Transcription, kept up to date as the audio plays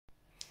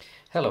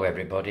Hello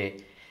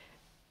everybody.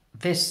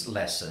 This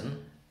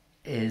lesson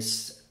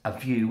is a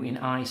view in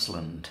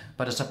Iceland,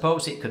 but I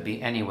suppose it could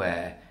be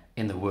anywhere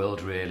in the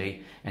world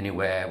really,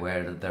 anywhere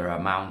where there are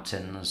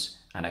mountains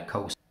and a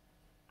coast.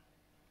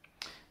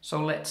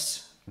 So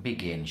let's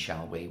begin,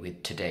 shall we,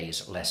 with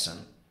today's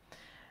lesson.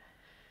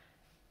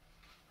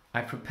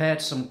 I've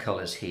prepared some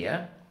colours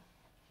here,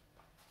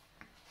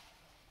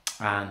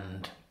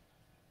 and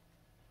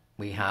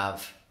we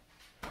have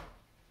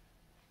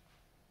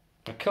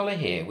a colour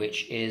here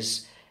which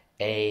is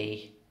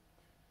a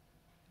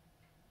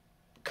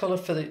colour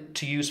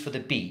to use for the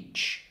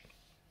beach.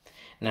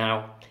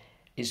 Now,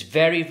 it's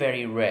very,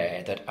 very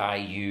rare that I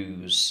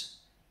use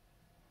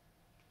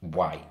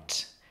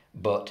white,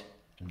 but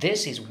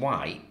this is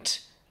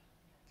white,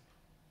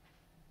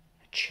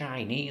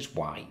 Chinese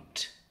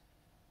white,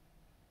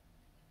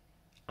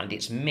 and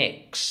it's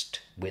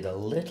mixed with a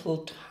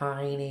little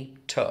tiny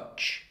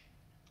touch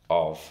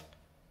of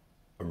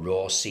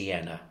raw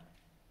sienna.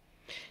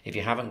 If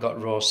you haven't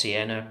got raw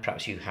sienna,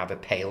 perhaps you have a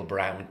pale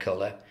brown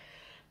colour.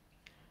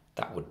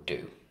 That would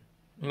do.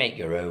 Make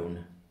your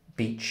own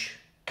beach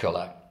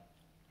colour.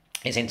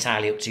 It's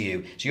entirely up to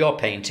you. It's your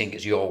painting,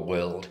 it's your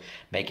world.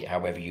 Make it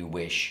however you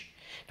wish.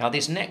 Now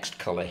this next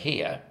colour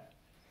here,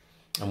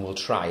 and we'll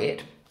try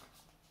it,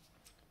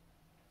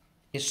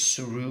 is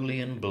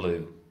cerulean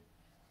blue.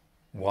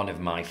 One of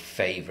my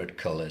favourite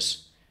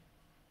colours.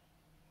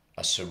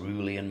 A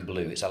cerulean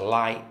blue. It's a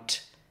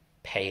light,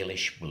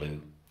 palish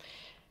blue.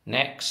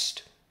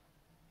 Next,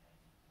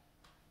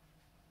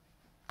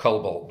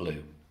 cobalt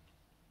blue.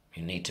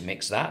 You need to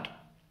mix that.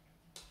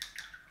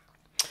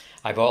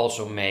 I've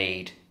also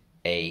made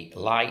a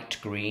light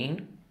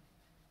green,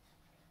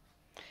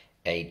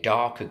 a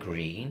darker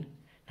green.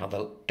 Now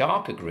the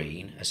darker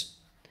green, as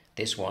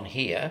this one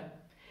here,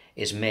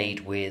 is made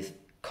with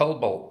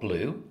cobalt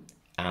blue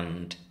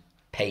and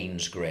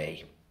Payne's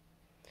grey.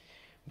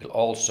 We'll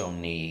also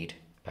need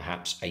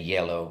perhaps a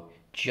yellow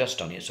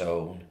just on its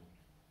own.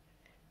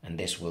 And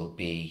this will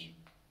be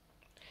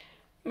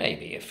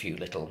maybe a few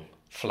little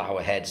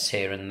flower heads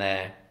here and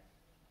there.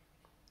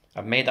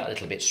 I've made that a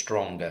little bit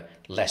stronger,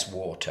 less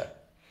water.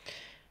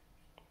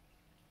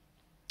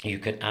 You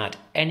can add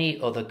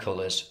any other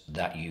colours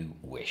that you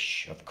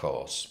wish, of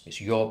course. It's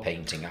your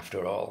painting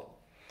after all.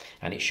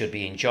 And it should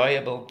be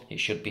enjoyable, it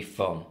should be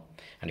fun.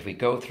 And if we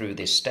go through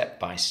this step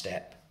by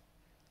step,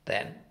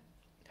 then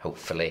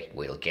hopefully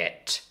we'll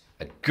get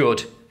a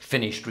good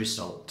finished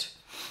result.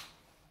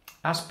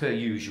 As per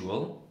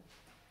usual,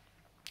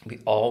 we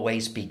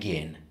always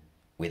begin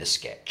with a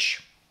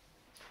sketch.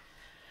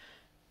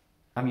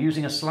 I'm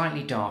using a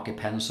slightly darker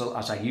pencil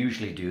as I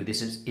usually do.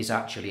 This is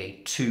actually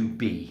a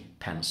 2B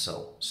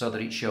pencil so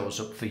that it shows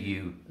up for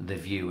you, the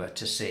viewer,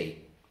 to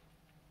see.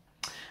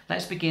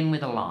 Let's begin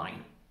with a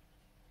line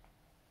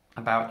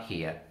about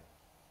here.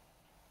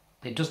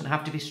 It doesn't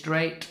have to be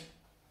straight.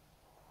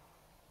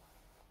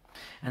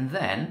 And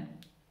then,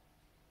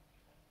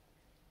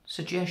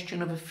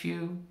 suggestion of a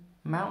few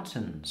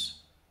mountains.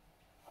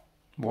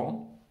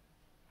 One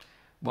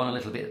a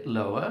little bit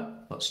lower,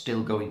 but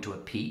still going to a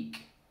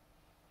peak.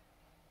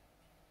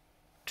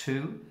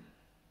 Two,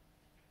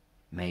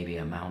 maybe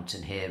a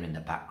mountain here in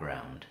the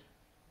background.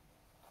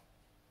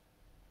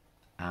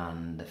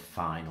 And the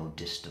final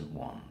distant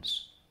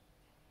ones.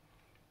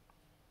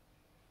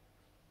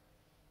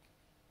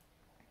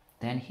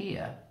 Then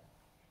here,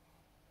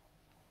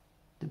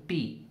 the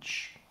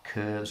beach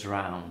curves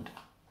round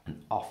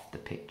and off the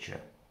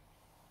picture.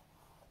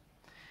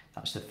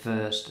 That's the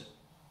first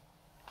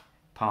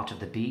part of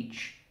the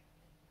beach.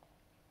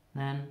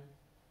 Then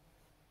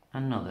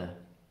another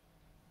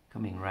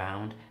coming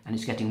round, and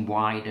it's getting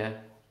wider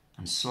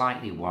and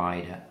slightly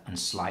wider and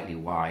slightly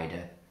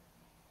wider.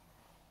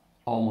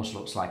 Almost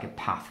looks like a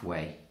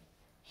pathway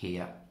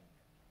here.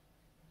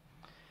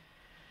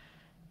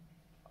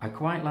 I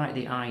quite like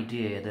the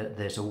idea that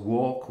there's a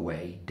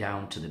walkway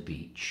down to the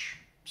beach.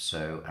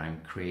 So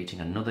I'm creating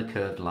another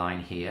curved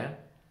line here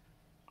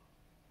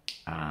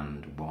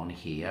and one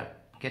here,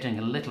 getting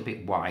a little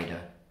bit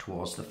wider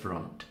towards the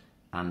front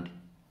and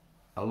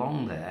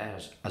along there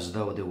as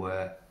though there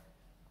were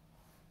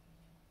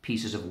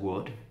pieces of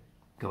wood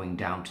going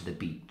down to the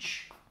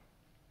beach.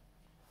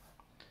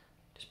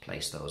 Just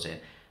place those in.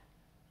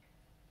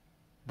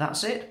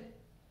 That's it.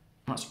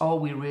 That's all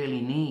we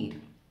really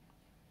need.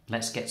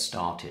 Let's get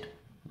started.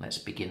 Let's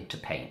begin to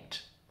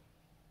paint.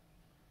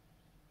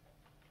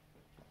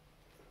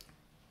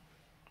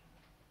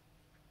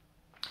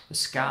 The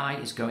sky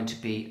is going to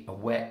be a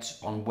wet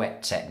on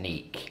wet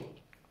technique.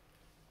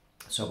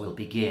 So we'll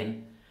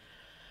begin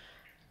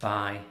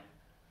by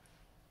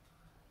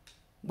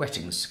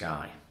wetting the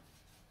sky.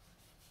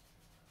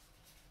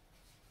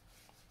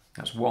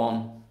 That's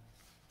 1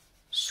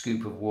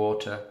 scoop of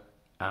water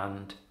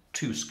and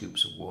 2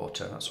 scoops of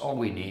water. That's all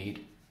we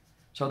need.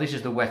 So this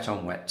is the wet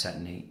on wet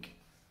technique.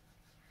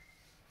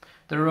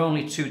 There are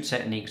only 2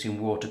 techniques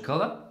in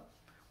watercolour,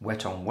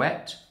 wet on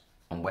wet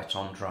and wet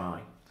on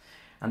dry.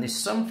 And there's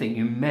something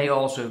you may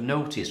also have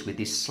noticed with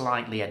this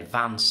slightly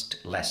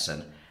advanced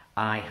lesson.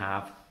 I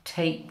have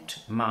taped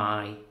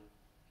my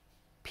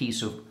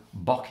piece of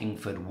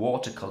Bockingford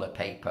watercolour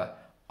paper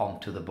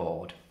onto the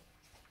board.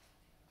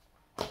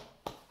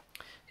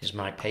 Here's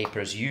my paper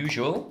as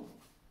usual,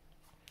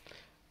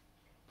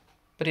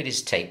 but it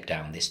is taped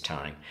down this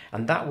time,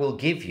 and that will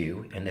give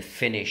you, in the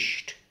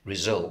finished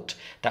result,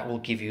 that will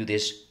give you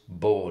this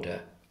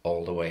border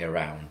all the way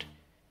around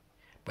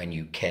when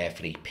you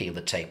carefully peel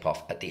the tape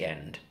off at the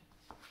end.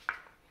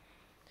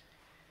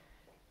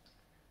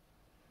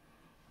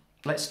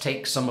 Let's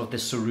take some of the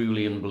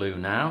cerulean blue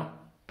now,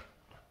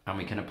 and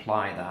we can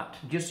apply that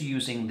just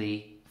using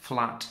the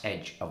flat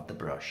edge of the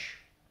brush.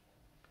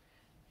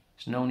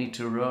 There's no need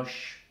to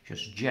rush,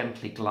 just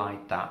gently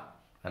glide that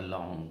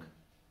along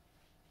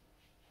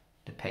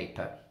the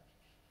paper.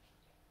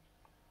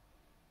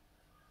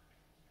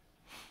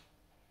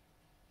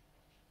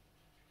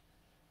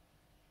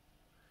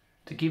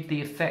 To give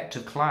the effect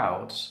of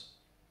clouds,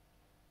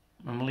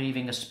 I'm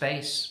leaving a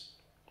space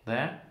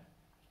there.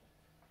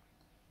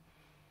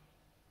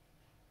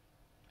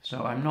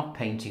 So I'm not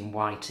painting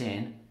white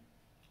in,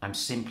 I'm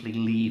simply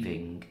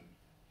leaving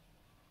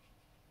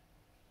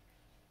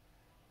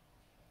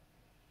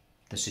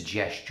the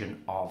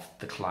suggestion of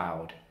the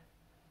cloud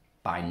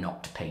by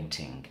not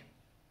painting.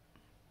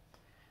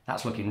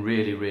 That's looking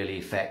really, really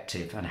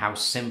effective, and how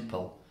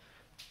simple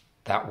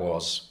that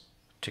was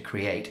to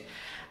create.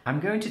 I'm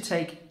going to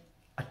take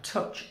a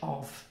touch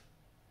of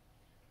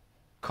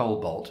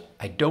cobalt.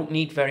 I don't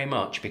need very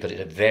much because it's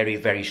a very,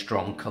 very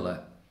strong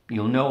colour.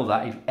 You'll know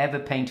that if you've ever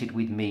painted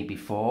with me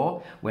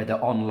before, whether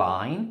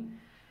online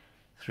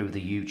through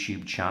the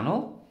YouTube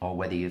channel, or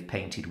whether you've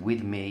painted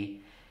with me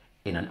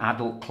in an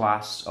adult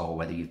class, or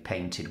whether you've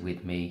painted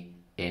with me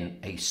in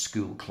a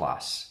school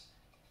class,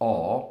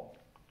 or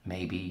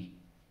maybe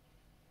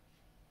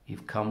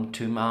you've come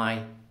to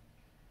my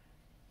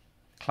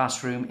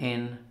classroom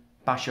in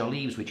Bashaw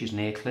Leaves, which is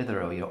near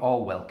Clitheroe. You're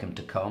all welcome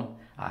to come.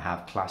 I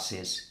have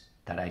classes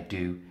that I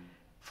do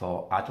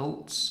for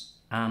adults,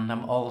 and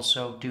I'm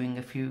also doing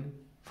a few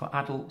for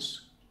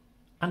adults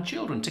and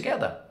children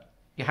together.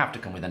 You have to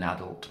come with an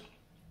adult.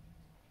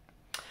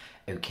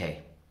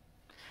 Okay,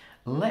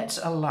 let's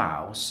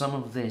allow some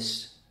of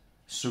this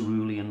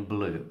cerulean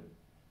blue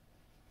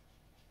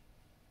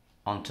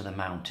onto the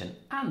mountain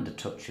and a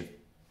touch of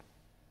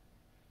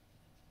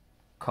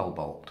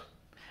cobalt.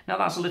 Now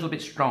that's a little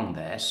bit strong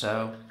there,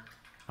 so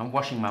I'm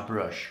washing my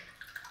brush.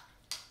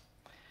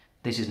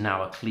 This is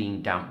now a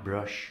clean, damp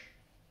brush,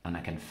 and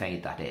I can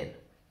fade that in.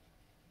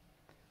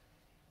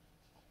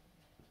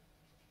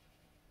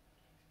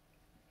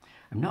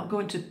 I'm not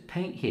going to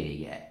paint here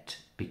yet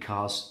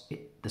because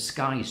the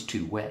sky is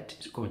too wet.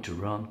 It's going to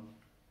run.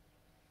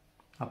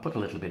 I'll put a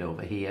little bit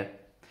over here.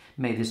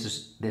 Maybe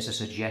there's a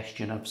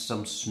suggestion of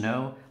some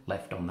snow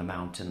left on the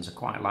mountains. I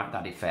quite like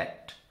that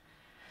effect.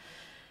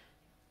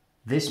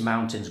 This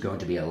mountain's going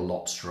to be a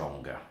lot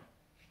stronger.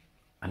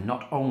 And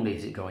not only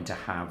is it going to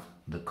have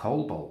the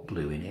cobalt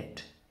blue in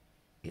it,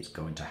 it's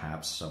going to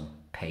have some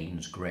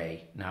Payne's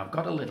grey. Now I've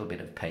got a little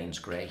bit of Payne's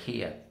grey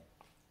here,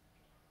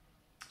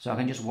 so I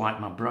can just wipe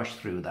my brush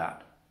through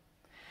that.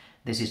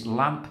 This is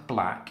lamp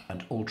black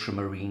and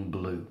ultramarine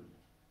blue.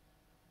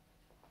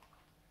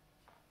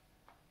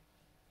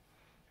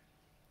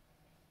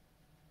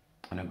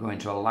 And I'm going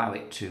to allow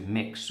it to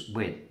mix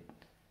with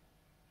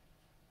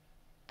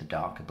the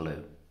darker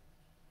blue.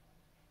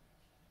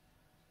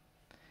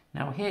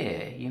 Now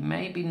here you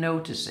may be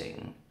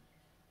noticing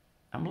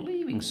I'm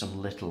leaving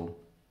some little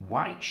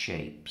white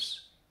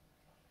shapes.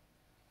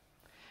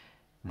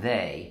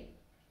 They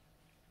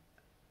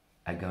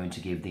are going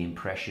to give the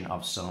impression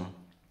of some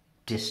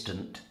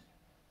distant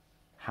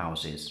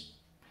houses.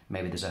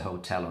 Maybe there's a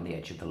hotel on the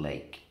edge of the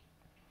lake.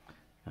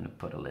 And I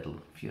put a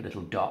few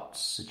little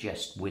dots,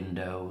 suggest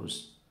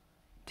windows.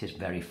 It is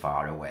very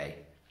far away.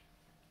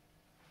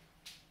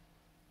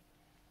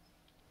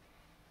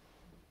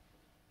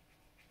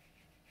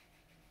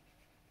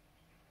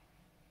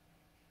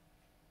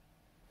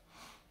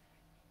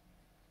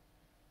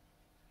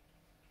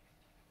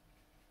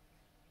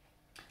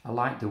 I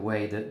like the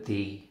way that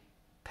the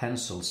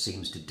pencil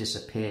seems to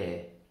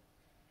disappear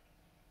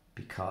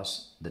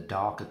because the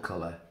darker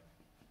colour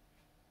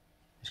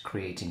is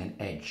creating an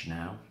edge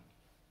now.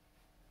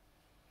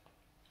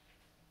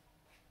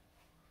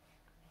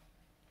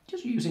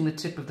 Just using the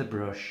tip of the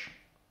brush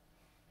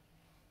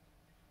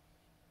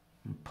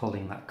and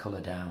pulling that colour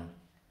down.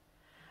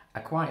 I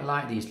quite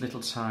like these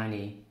little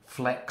tiny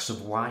flecks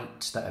of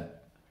white that are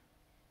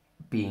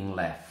being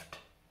left.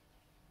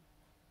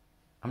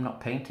 I'm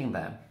not painting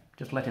them,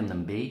 just letting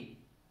them be.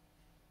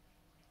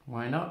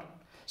 Why not?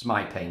 It's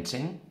my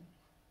painting.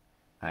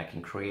 I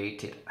can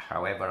create it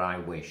however I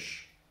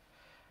wish.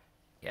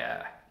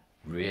 Yeah,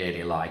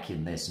 really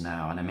liking this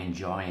now, and I'm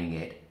enjoying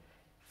it.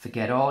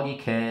 Forget all your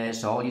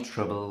cares, all your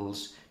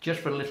troubles,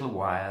 just for a little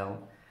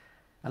while.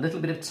 A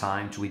little bit of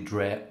time to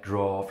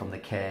withdraw from the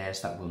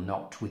cares that will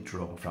not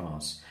withdraw from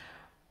us.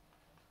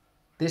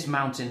 This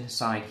mountain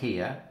side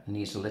here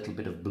needs a little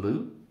bit of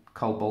blue,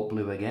 cobalt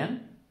blue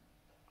again.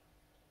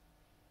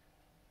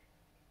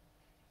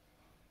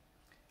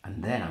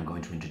 And then I'm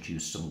going to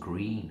introduce some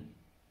green.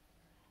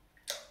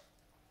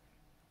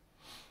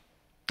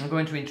 I'm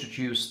going to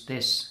introduce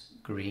this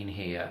green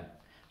here.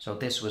 So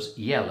this was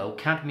yellow,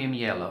 cadmium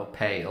yellow,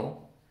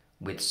 pale,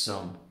 with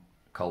some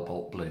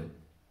cobalt blue.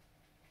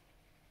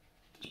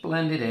 Just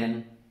blend it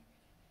in,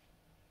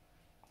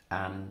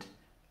 and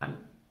I'm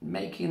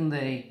making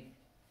the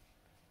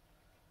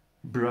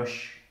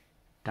brush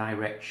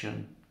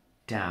direction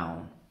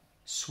down,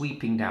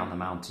 sweeping down the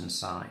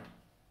mountainside.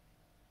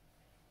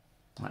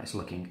 That is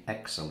looking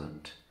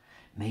excellent.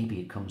 Maybe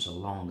it comes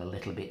along a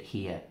little bit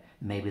here.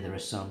 Maybe there are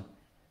some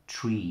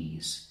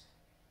trees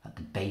at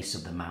the base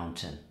of the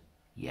mountain.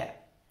 Yeah,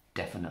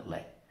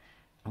 definitely.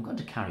 I'm going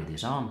to carry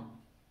this on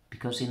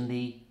because in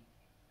the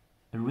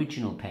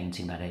original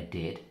painting that I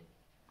did,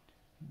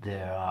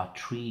 there are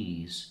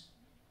trees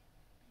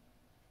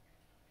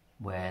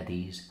where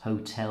these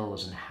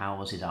hotels and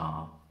houses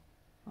are.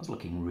 That's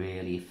looking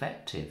really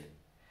effective.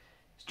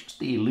 It's just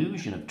the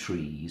illusion of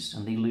trees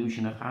and the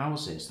illusion of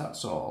houses,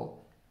 that's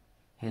all.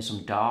 Here's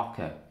some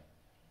darker.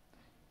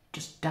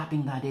 Just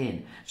dabbing that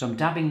in. So I'm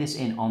dabbing this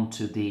in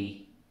onto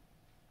the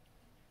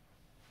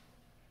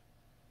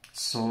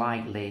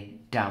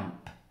slightly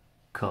damp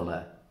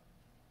colour.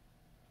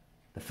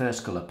 The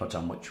first colour put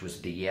on, which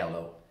was the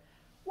yellow.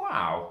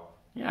 Wow,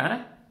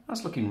 yeah,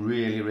 that's looking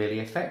really, really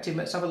effective.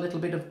 Let's have a little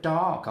bit of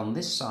dark on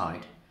this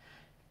side.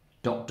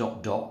 Dot,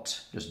 dot,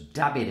 dot. Just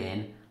dab it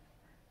in.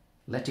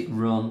 Let it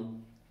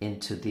run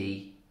into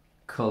the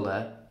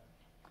colour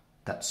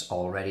that's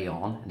already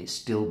on, and it's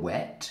still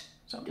wet.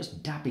 So I'm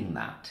just dabbing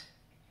that.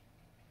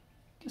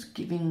 Just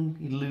giving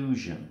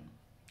illusion,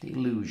 the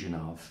illusion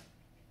of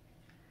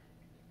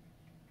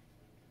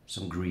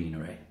some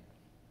greenery.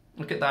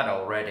 Look at that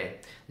already,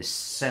 this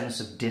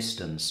sense of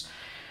distance.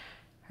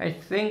 I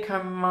think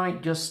I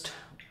might just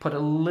put a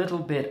little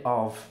bit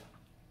of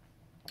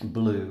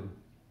blue.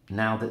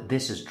 Now that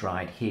this has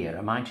dried here,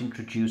 I might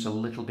introduce a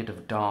little bit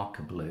of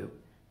darker blue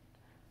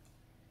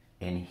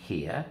in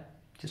here,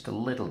 just a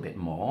little bit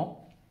more.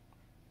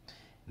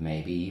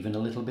 Maybe even a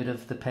little bit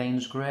of the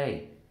Payne's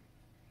Grey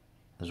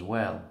as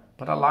well.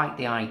 But I like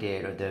the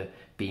idea of there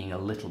being a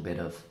little bit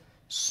of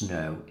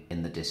snow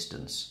in the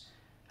distance.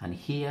 And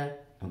here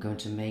I'm going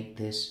to make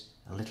this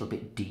a little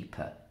bit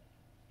deeper.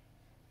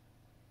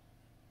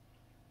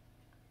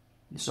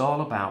 It's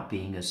all about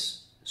being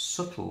as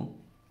subtle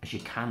as you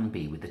can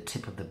be with the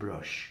tip of the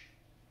brush.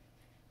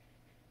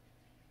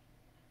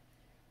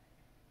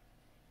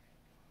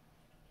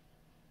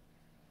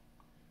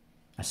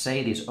 I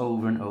say this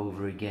over and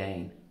over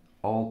again,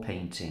 all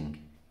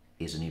painting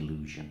is an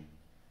illusion.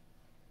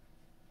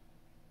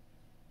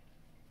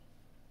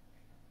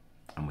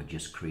 And we're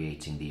just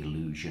creating the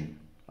illusion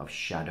of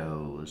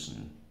shadows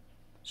and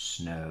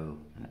snow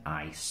and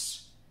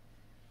ice.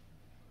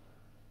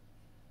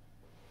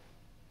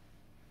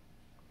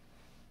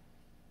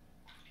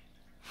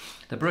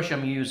 The brush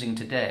I'm using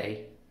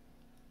today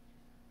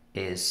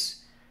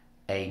is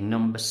a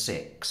number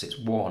 6. It's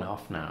worn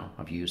off now.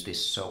 I've used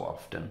this so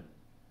often.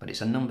 But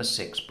it's a number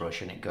 6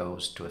 brush and it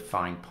goes to a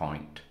fine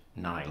point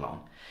nylon.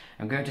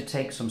 I'm going to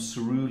take some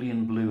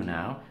cerulean blue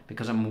now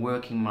because I'm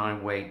working my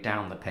way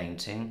down the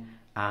painting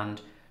and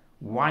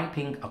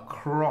wiping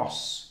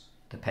across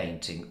the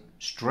painting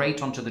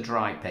straight onto the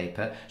dry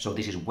paper. So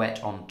this is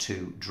wet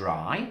onto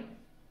dry.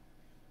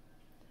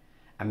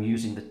 I'm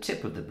using the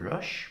tip of the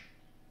brush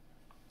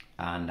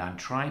and I'm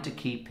trying to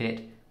keep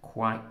it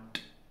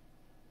quite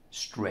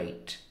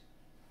straight.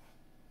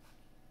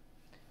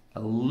 A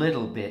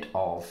little bit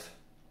of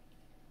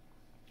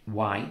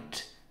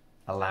white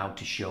allowed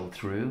to show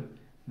through.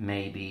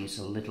 Maybe it's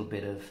a little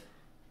bit of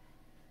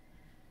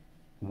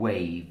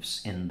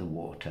waves in the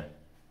water.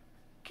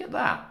 Look at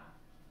that.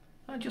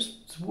 That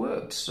just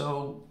worked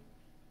so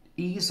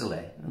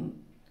easily.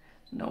 And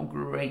no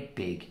great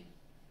big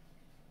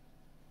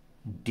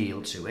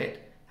deal to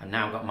it. I've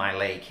now got my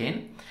lake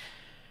in.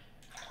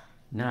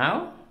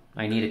 Now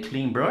I need a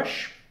clean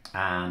brush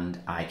and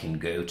I can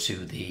go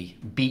to the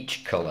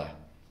beach colour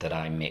that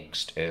I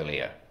mixed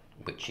earlier,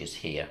 which is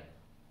here.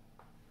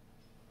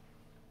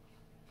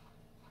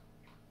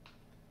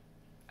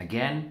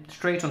 Again,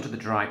 straight onto the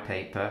dry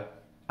paper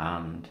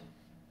and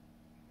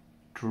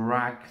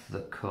drag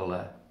the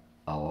colour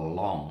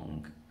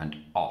along and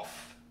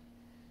off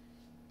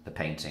the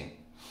painting.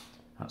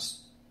 That's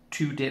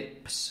 2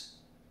 dips.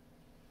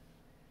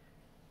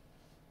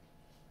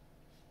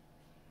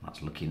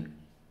 That's looking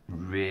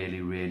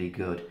really, really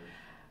good.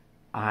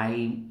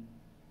 I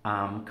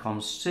am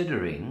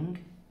considering,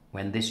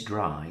 when this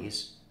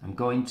dries, I'm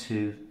going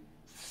to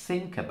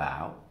think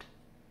about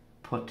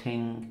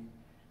putting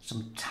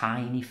some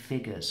tiny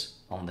figures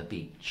on the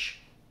beach.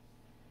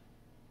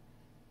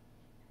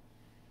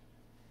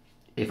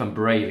 If I'm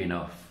brave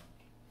enough.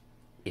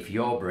 If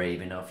you're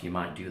brave enough, you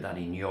might do that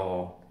in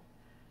your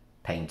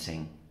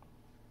painting.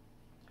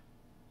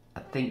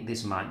 I think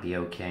this might be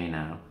okay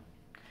now.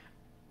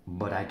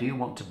 But I do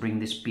want to bring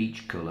this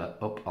beach colour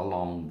up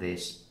along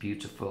this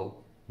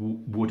beautiful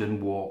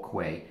wooden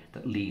walkway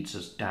that leads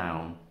us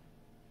down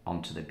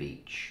onto the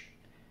beach.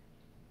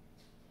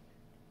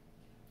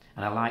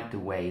 And I like the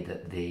way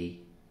that the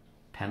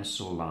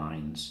pencil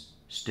lines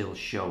still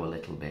show a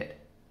little bit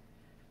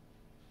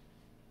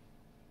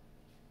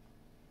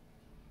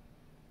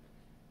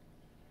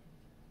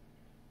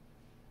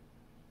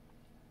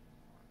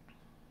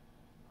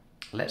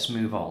let's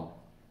move on.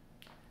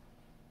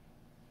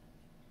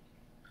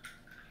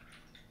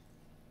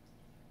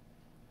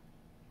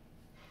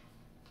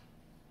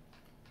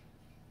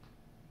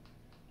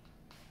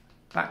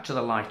 Back to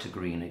the lighter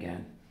green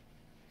again.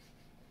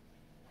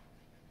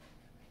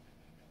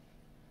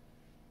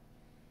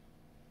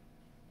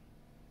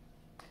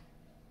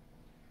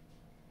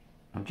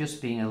 I'm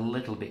just being a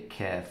little bit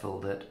careful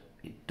that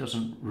it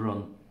doesn't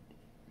run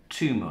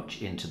too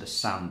much into the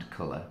sand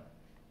colour,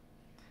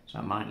 so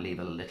I might leave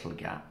a little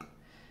gap.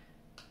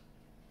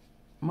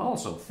 I'm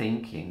also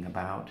thinking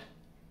about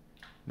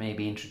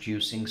maybe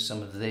introducing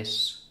some of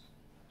this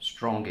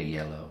stronger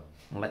yellow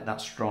and let that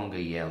stronger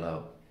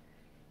yellow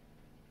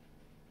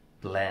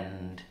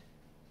blend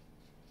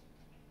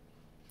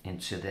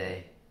into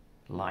the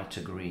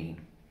lighter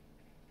green.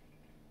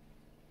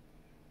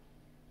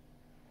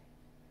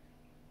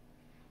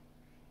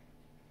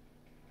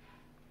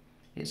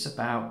 It's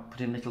about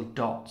putting little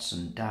dots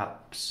and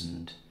dabs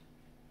and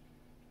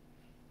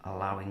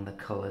allowing the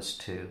colours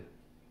to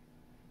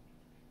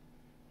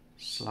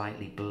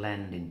slightly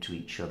blend into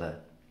each other.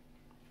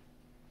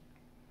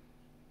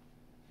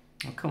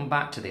 I'll come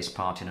back to this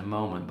part in a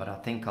moment, but I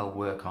think I'll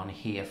work on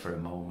here for a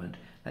moment.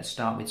 Let's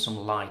start with some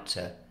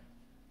lighter,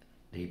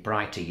 the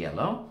brighter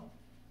yellow,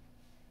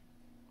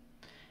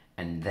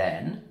 and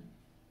then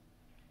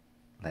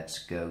let's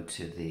go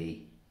to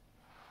the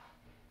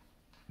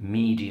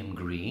medium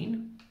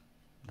green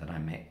that I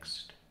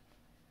mixed.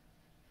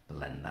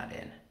 Blend that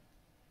in.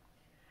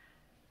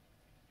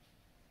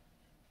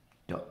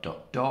 Dot,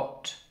 dot,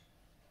 dot.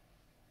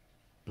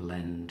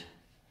 Blend,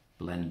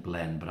 blend,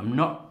 blend. But I'm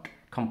not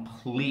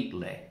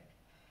completely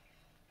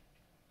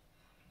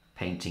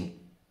painting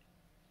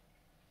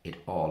it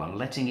all. I'm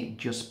letting it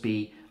just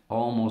be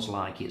almost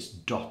like it's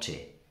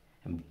dotted.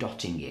 I'm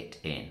dotting it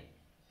in.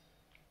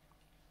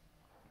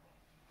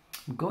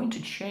 I'm going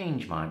to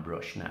change my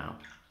brush now.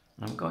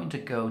 I'm going to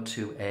go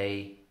to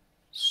a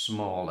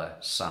smaller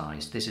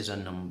size. This is a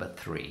number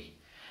 3.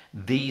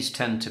 These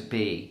tend to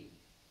be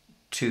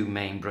two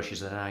main brushes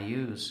that I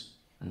use,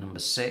 a number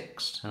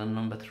 6 and a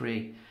number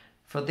 3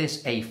 for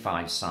this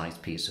A5 size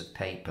piece of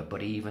paper,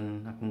 but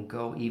even I can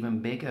go even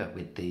bigger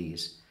with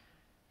these.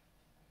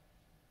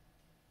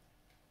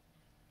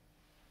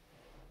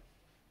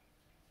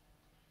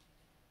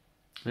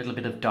 A little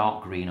bit of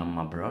dark green on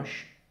my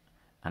brush,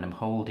 and I'm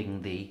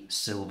holding the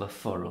silver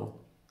furrow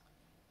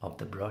of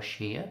the brush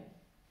here.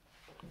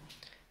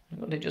 I'm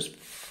going to just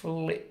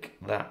flick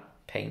that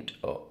paint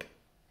up.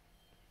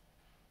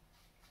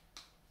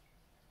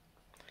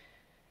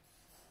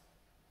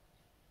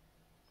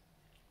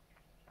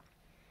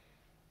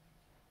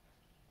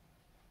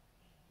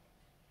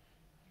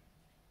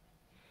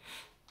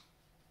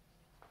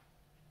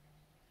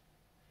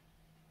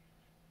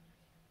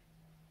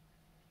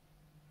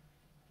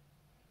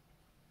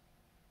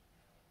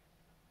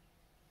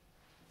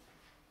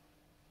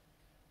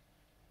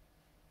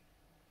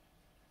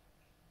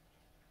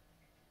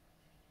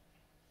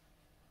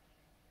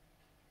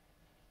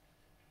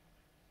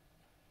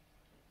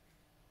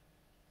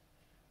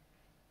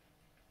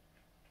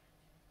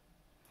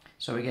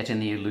 So we're getting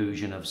the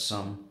illusion of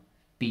some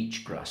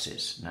beach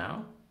grasses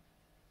now.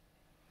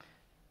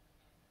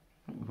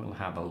 We'll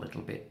have a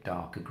little bit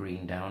darker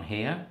green down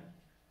here.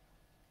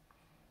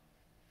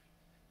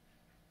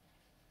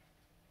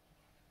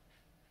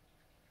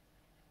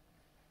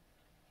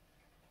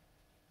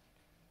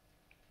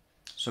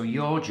 So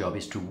your job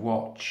is to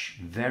watch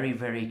very,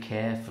 very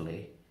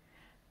carefully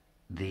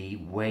the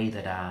way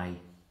that I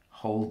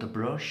hold the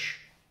brush,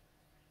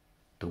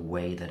 the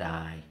way that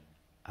I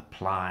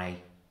apply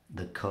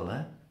the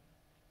colour,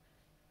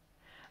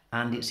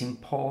 and it's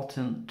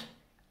important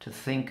to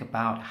think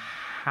about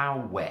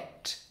how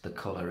wet the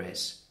colour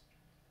is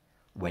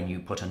when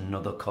you put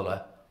another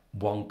colour,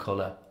 one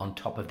colour on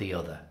top of the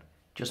other.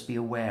 Just be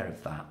aware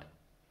of that.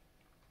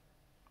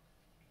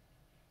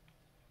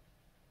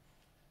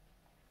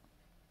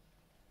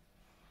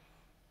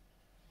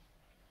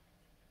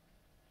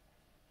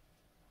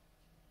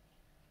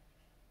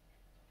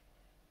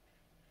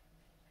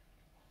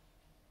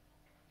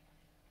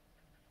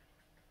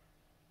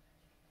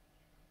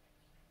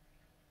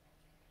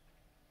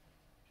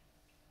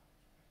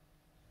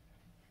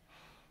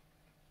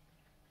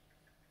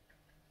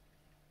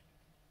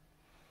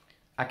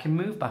 I can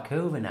move back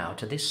over now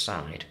to this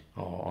side,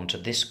 or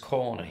onto this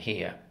corner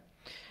here,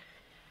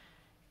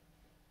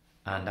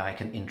 and I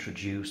can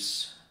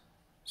introduce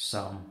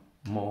some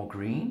more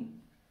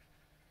green.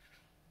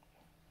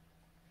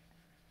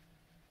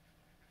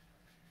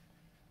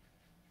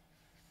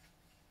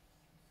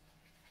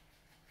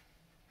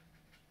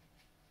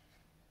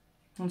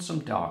 And some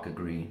darker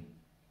green.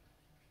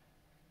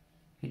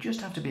 You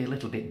just have to be a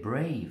little bit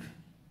brave.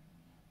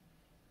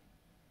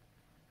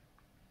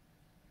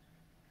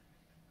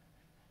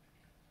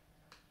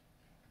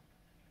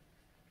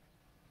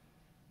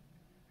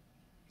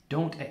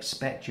 Don't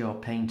expect your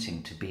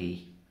painting to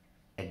be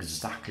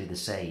exactly the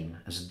same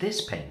as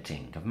this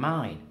painting of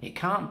mine. It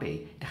can't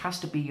be. It has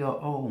to be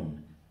your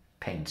own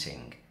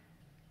painting.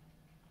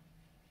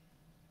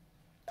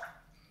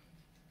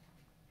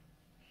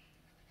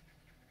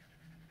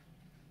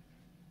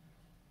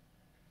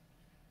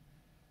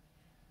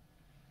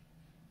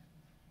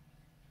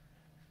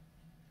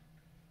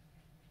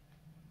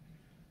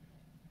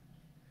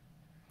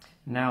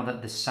 Now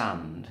that the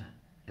sand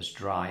has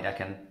dried, I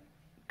can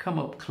come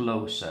up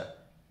closer,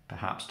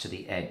 perhaps to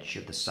the edge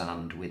of the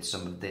sand with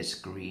some of this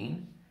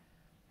green.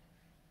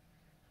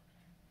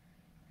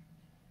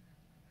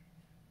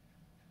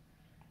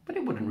 But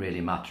it wouldn't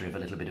really matter if a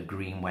little bit of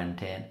green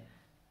went in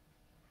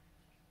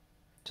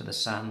to the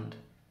sand.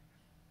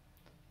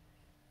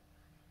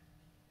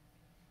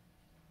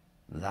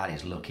 That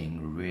is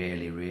looking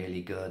really,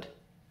 really good.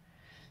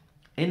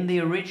 In the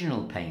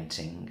original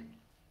painting,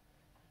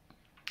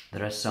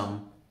 there are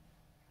some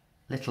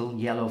little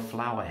yellow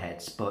flower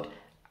heads, but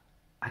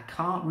I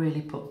can't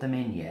really put them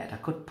in yet. I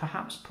could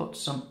perhaps put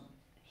some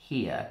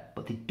here,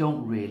 but they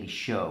don't really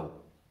show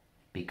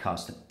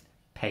because the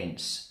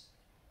paint's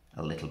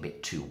a little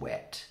bit too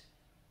wet.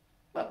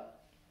 But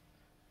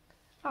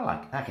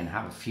I can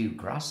have a few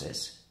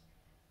grasses,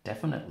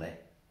 definitely.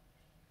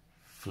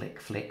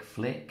 Flick, flick,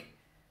 flick.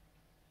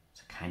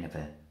 It's a kind of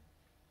a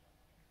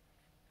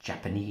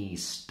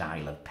Japanese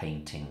style of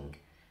painting,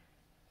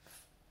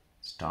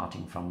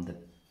 starting from the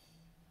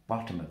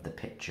bottom of the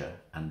picture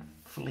and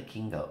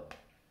flicking up.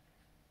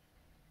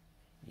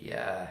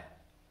 Yeah.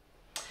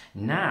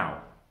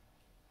 Now,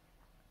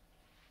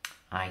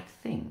 I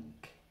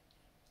think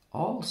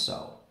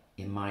also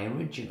in my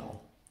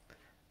original,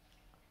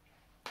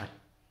 I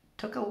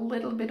took a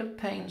little bit of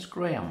Payne's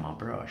Grey on my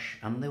brush,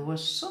 and there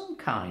was some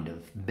kind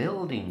of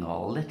building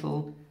or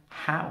little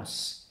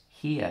house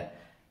here.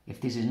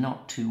 If this is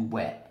not too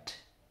wet,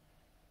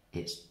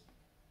 it's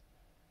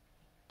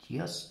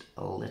just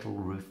a little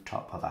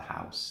rooftop of a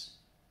house.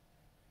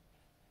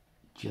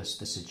 Just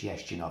the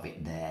suggestion of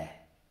it there.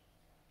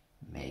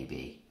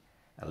 Maybe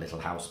a little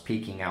house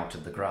peeking out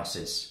of the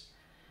grasses.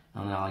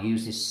 And then I'll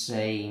use this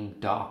same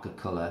darker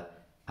colour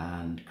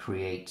and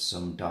create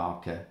some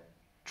darker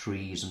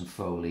trees and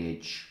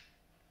foliage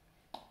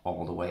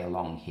all the way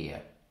along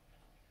here.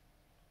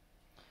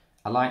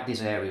 I like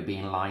this area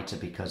being lighter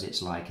because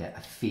it's like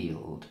a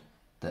field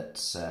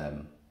that's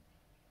on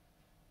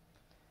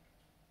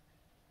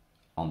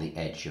the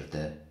edge of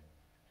the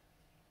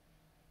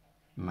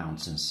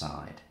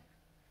mountainside.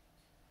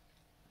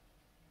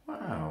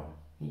 Wow,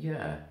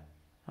 yeah,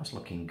 that's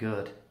looking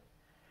good.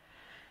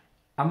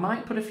 I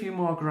might put a few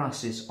more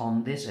grasses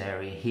on this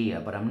area here,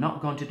 but I'm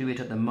not going to do it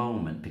at the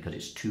moment because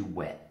it's too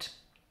wet.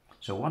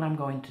 So what I'm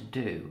going to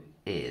do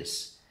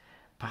is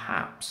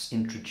perhaps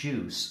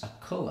introduce a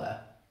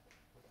colour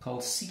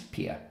called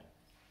sepia.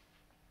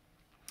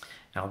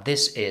 Now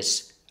this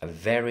is a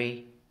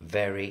very,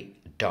 very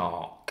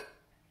dark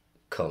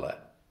colour,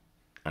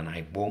 and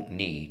I won't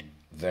need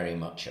very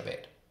much of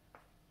it.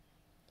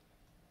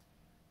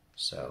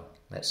 So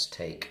let's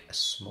take a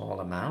small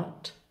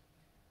amount,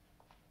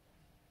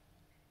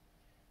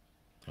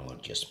 and we'll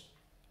just,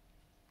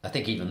 I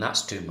think even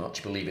that's too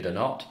much, believe it or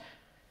not.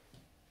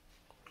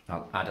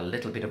 I'll add a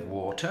little bit of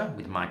water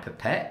with my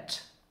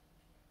pipette,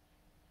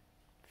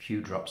 a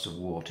few drops of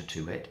water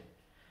to it,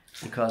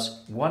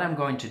 because what I'm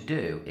going to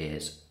do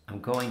is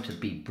I'm going to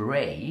be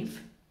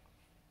brave,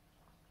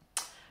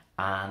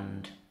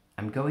 and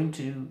I'm going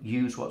to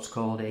use what's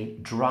called a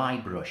dry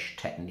brush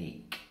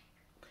technique,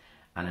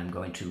 and I'm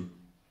going to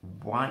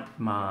wipe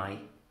my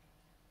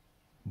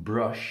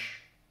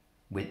brush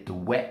with the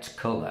wet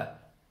colour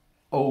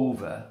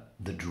over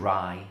the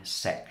dry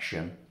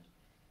section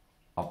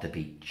of the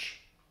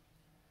beach,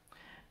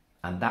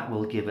 and that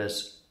will give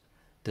us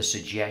the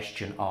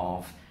suggestion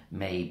of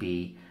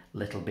maybe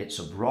little bits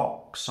of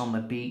rocks on the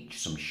beach,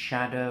 some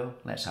shadow.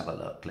 Let's have a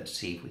look. Let's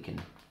see if we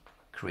can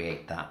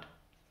create that.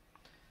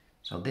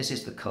 So this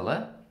is the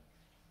colour.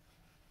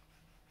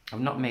 I've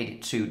not made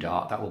it too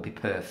dark. That will be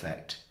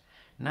perfect.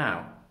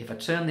 Now, if I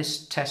turn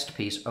this test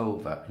piece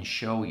over and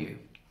show you,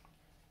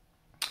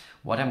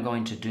 what I'm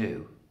going to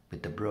do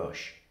with the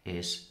brush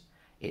is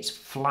it's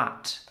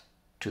flat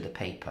to the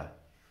paper,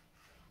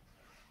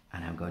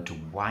 and I'm going to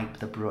wipe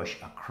the brush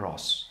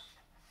across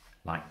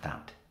like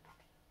that.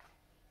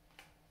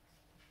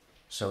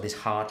 So there's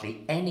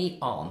hardly any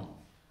on,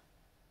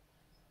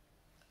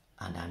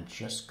 and I'm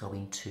just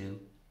going to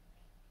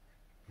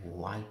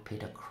wipe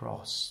it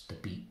across the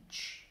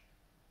beach,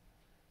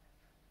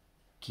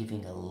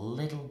 giving a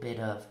little bit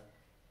of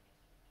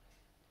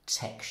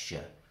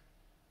texture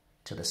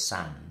to the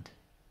sand.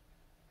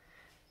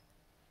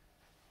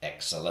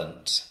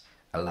 Excellent.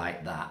 I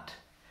like that.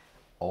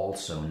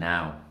 Also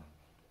now,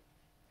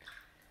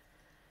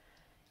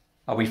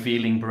 are we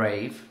feeling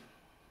brave?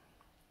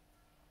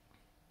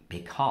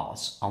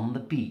 Because on the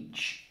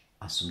beach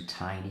are some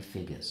tiny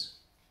figures.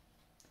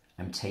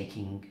 I'm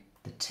taking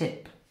the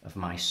tip of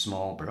my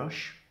small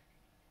brush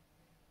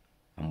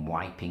and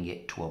wiping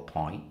it to a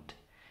point.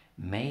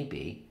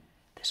 Maybe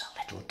there's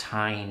a little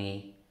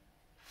tiny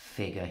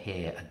figure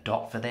here, a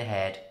dot for the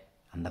head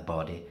and the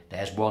body.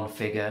 There's one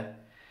figure.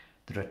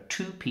 There are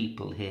two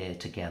people here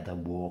together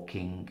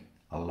walking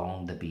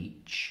along the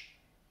beach.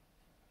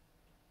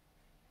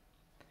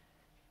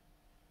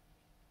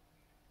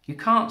 You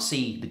can't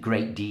see the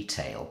great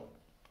detail.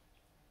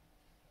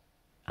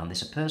 And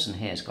there's a person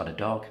here who's got a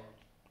dog.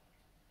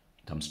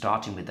 So I'm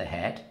starting with the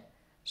head,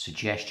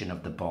 suggestion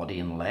of the body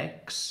and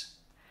legs,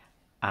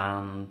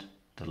 and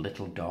the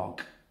little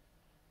dog,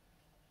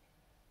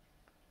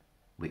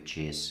 which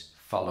is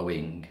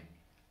following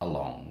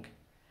along.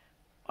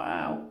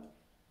 Wow,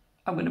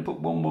 I'm going to put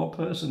one more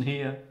person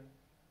here.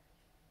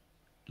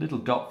 Little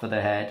dot for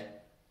the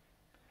head,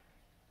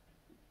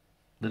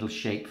 little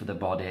shape for the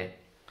body,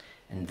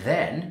 and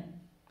then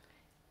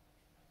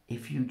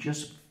if you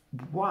just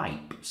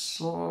wipe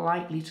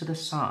slightly to the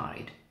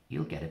side,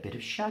 you'll get a bit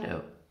of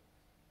shadow.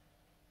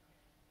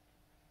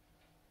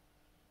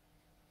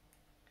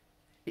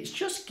 It's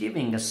just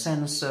giving a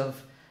sense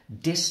of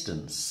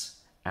distance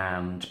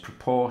and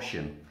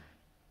proportion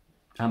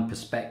and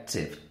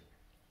perspective.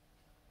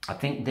 I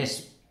think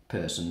this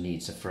person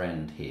needs a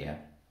friend here,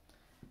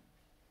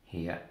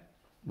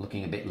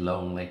 looking a bit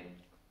lonely.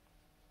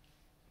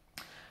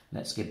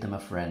 Let's give them a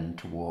friend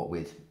to walk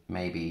with.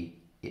 Maybe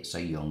it's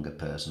a younger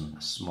person,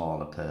 a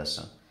smaller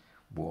person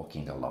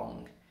walking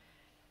along.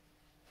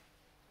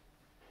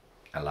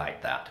 I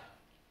like that.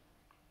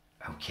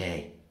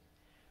 Okay,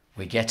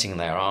 we're getting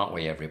there, aren't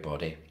we,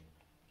 everybody?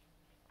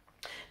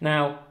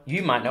 Now,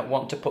 you might not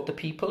want to put the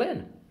people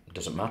in. It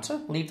doesn't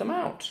matter, leave them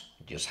out.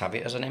 Just have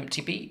it as an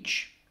empty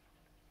beach.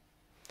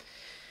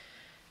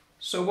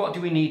 So what do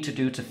we need to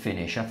do to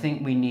finish? I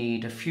think we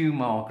need a few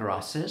more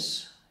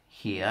grasses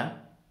here.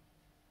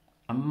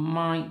 I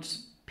might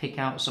pick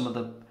out some of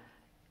the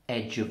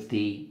edge of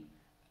the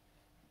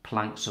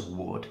planks of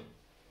wood.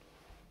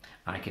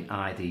 I can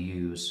either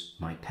use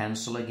my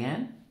pencil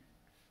again,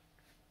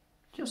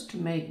 just to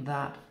make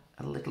that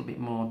a little bit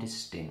more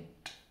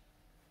distinct,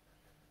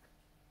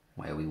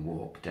 where we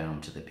walk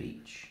down to the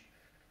beach.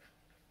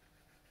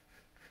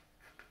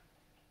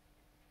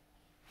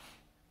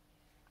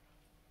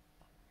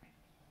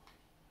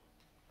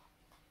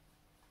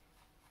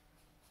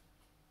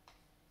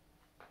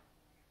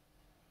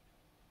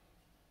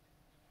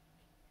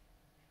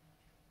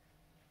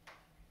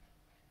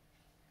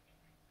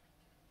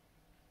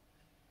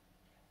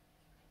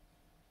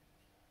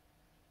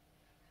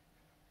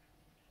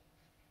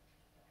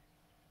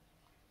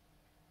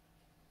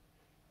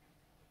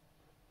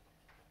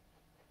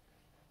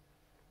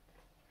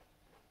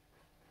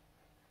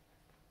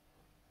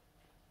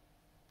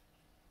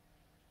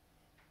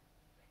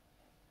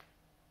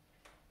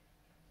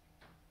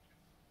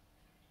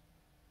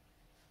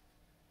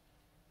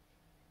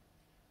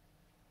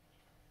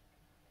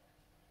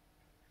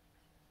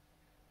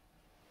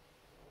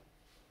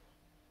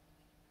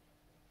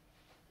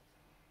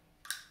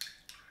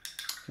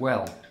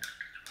 Well,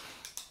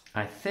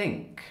 I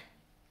think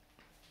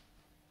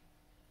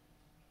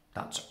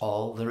that's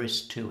all there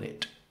is to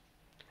it.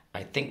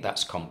 I think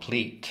that's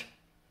complete.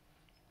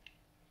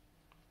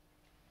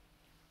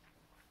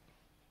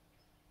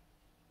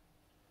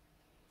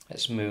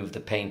 Let's move the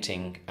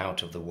painting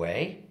out of the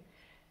way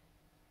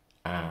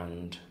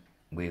and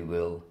we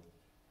will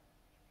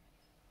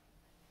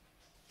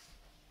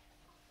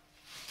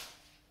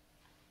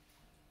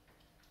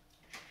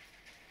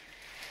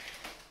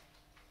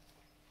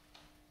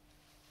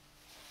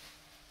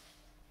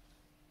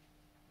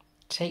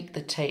take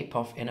the tape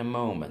off in a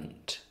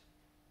moment.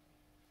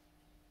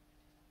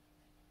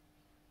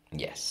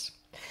 Yes.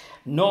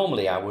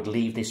 Normally I would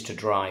leave this to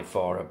dry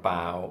for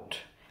about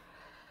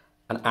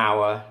an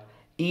hour,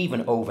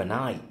 even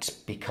overnight,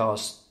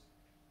 because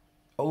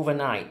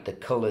overnight the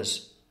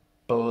colours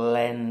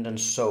blend and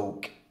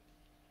soak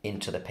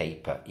into the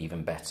paper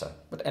even better.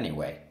 But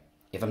anyway,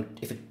 if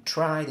I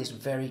try this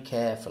very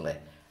carefully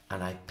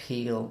and I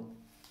peel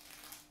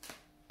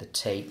the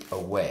tape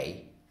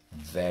away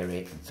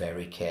very,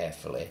 very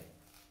carefully,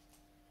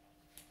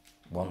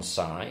 one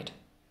side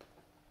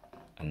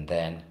and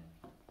then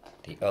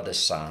the other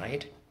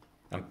side,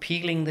 I'm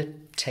peeling the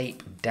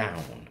tape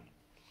down,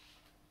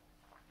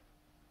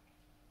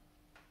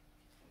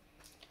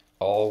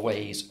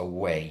 always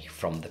away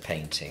from the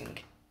painting.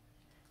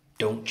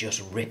 Don't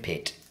just rip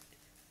it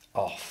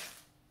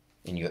off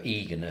in your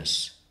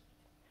eagerness.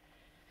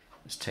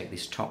 Let's take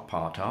this top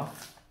part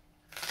off.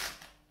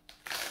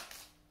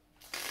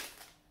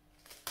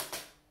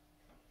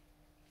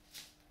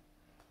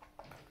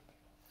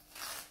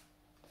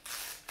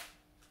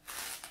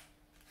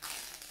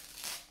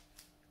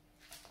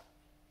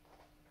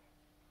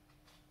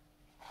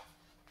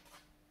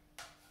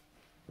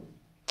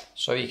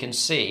 So you can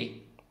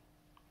see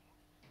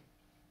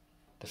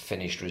the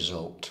finished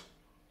result,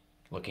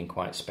 looking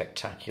quite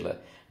spectacular.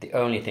 The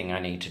only thing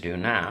I need to do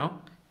now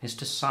is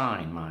to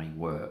sign my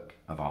work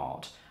of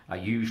art. I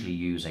usually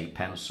use a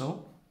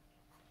pencil,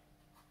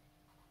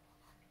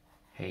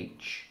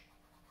 H.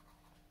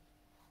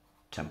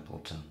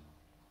 Templeton.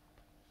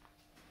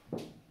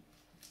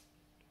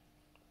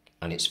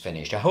 And it's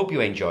finished. I hope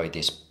you enjoyed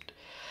this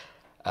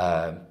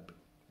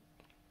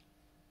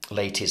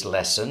latest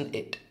lesson.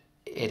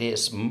 It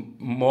is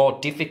more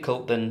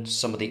difficult than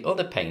some of the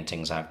other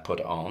paintings I've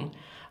put on,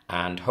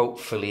 and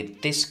hopefully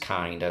this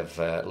kind of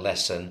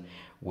lesson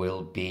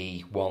will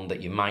be one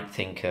that you might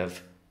think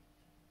of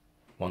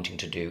wanting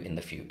to do in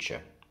the future.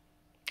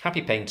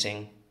 Happy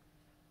painting!